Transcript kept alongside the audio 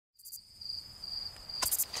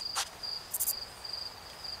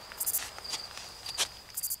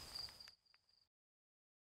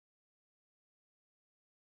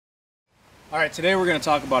All right, today we're going to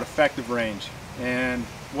talk about effective range, and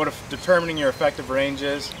what determining your effective range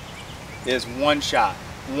is one shot,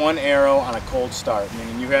 one arrow on a cold start,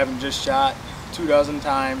 meaning you haven't just shot 24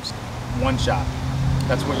 times, one shot.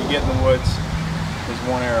 That's what you get in the woods, is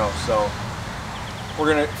one arrow. So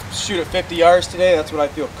we're going to shoot at 50 yards today. That's what I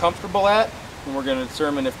feel comfortable at, and we're going to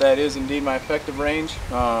determine if that is indeed my effective range.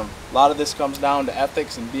 A lot of this comes down to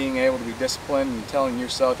ethics and being able to be disciplined and telling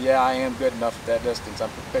yourself, yeah, I am good enough at that distance, I'm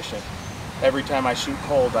proficient. Every time I shoot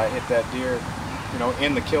cold, I hit that deer,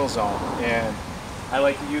 in the kill zone. And I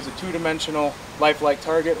like to use a two-dimensional lifelike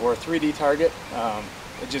target or a 3D target.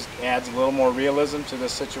 It just adds a little more realism to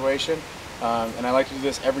this situation. And I like to do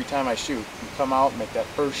this every time I shoot. You come out, make that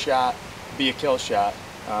first shot, be a kill shot,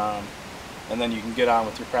 and then you can get on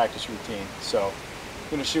with your practice routine. So I'm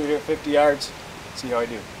going to shoot here at 50 yards, see how I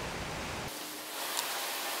do.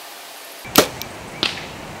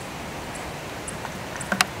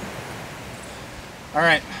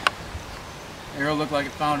 Alright, arrow looked like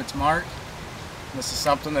it found its mark. This is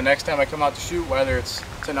something the next time I come out to shoot, whether it's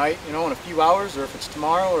tonight, in a few hours, or if it's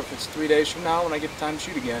tomorrow, or if it's 3 days from now when I get the time to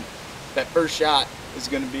shoot again, that first shot is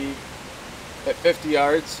going to be at 50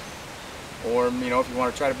 yards. Or, if you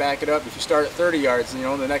want to try to back it up, if you start at 30 yards,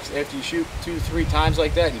 after you shoot 2-3 times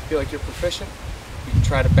like that, and you feel like you're proficient, you can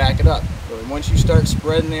try to back it up. But once you start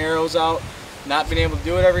spreading the arrows out, not being able to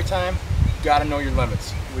do it every time, you got to know your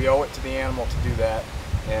limits. We owe it to the animal to do that,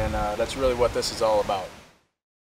 and that's really what this is all about.